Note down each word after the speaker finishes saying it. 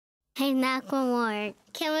Hey, knock one more.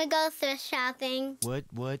 Can we go thrift shopping? What?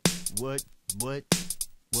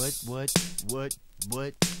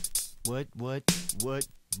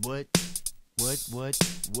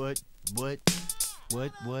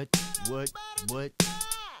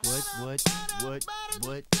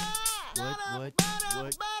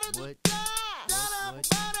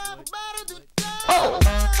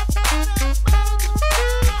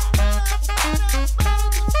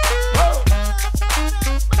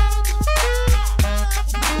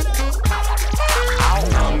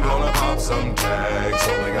 I'm gonna pop some tags.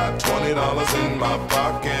 Only got $20 in my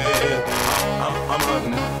pocket. I'm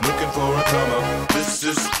hunting, looking for a come up. This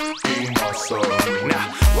is fucking awesome.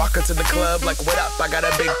 Now, walk into the club like, what up? I got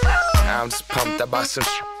a big. I'm just pumped. I bought some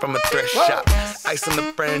from a thrift shop. Ice on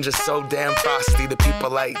the fringe is so damn frosty. The people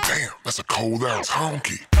like, Damn, that's a cold ass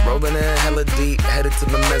honky. rolling in hella deep, headed to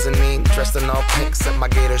the mezzanine. Dressed in all pink, set my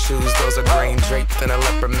gator shoes. Those are green, draped in a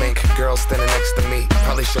leopard mink. Girl standing next to me.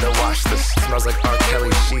 Probably should've washed this. Smells like R.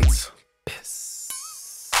 Kelly sheets.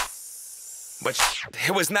 But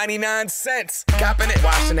it was 99 cents. Copping it,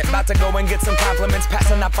 washing it, about to go and get some compliments.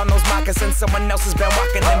 Passing up on those moccasins. Someone else has been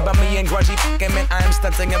walking in, bummy and grungy fucking man. I am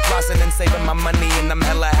stunting and flossing and saving my money, and I'm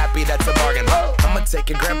hella happy that's a bargain. I'ma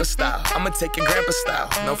take your grandpa style. I'ma take your grandpa style.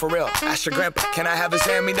 No, for real. Ask your grandpa, can I have his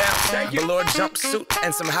hand-me-down? Velour jumpsuit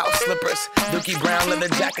and some house slippers. Dookie brown leather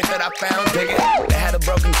jacket that I found. Dig it. They had a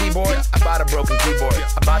broken keyboard. I bought a broken keyboard.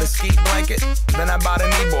 I bought a ski blanket. Then I bought a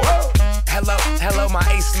kneeboard. Hello, my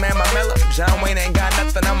ace man, my mellow. John Wayne ain't got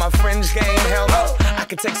nothing on my fringe game, hell no. I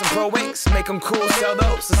could take some pro wings, make them cool, sell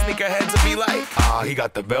those. The sneakerheads will be like, he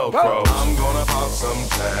got the Velcro. I'm gonna pop some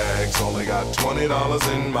tags. Only got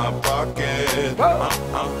 $20 in my pocket.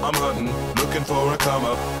 I'm hunting, looking for a come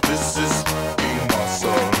up. This is fucking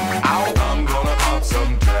awesome. I'm gonna pop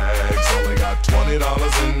some tags. Only got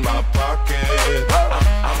 $20 in my pocket.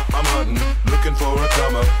 I'm hunting, looking for a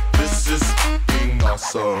come up. This is fucking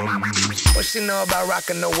awesome. What she know about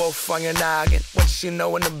rocking the wolf on your noggin? What she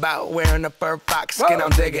knowin' about wearing a fur fox skin? I'm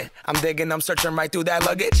digging, I'm searching right through that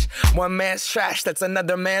luggage. One man's trash, that's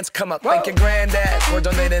another man's come up. Thank your granddad for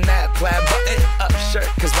donating that plaid button up shirt.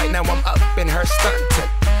 Cause right now I'm up in her stunt.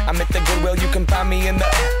 I'm at the Goodwill, you can find me in the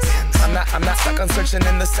I'm not stuck on searching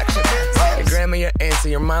in the section. Your grandma, your auntie,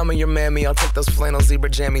 your mama, your mammy. I'll take those flannel zebra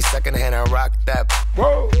jammies secondhand and rock that.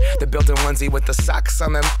 The built-in onesie with the socks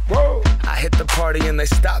on them. I hit the party and they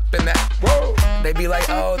stop in that. They be like,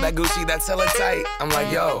 oh, that Gucci, that's hella tight. I'm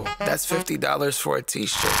like, yo, that's $50 for a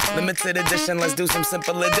t-shirt. Limited edition, let's do some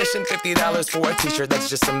simple edition. $50 for a t-shirt, that's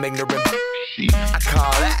just some ignorant. I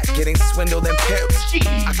call that getting swindled and pimped.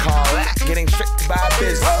 I call that getting tricked by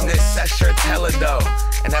business. That shirt's hella dope.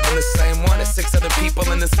 And having the same one as 6 other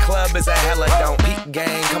people in this club is a hella don't. Peak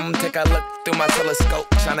gang, come take a look through my telescope.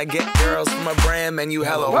 Tryna get girls from a brand, man, you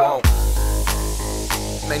hella won't.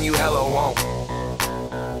 Man, you hella won't.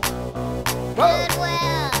 Goodwill.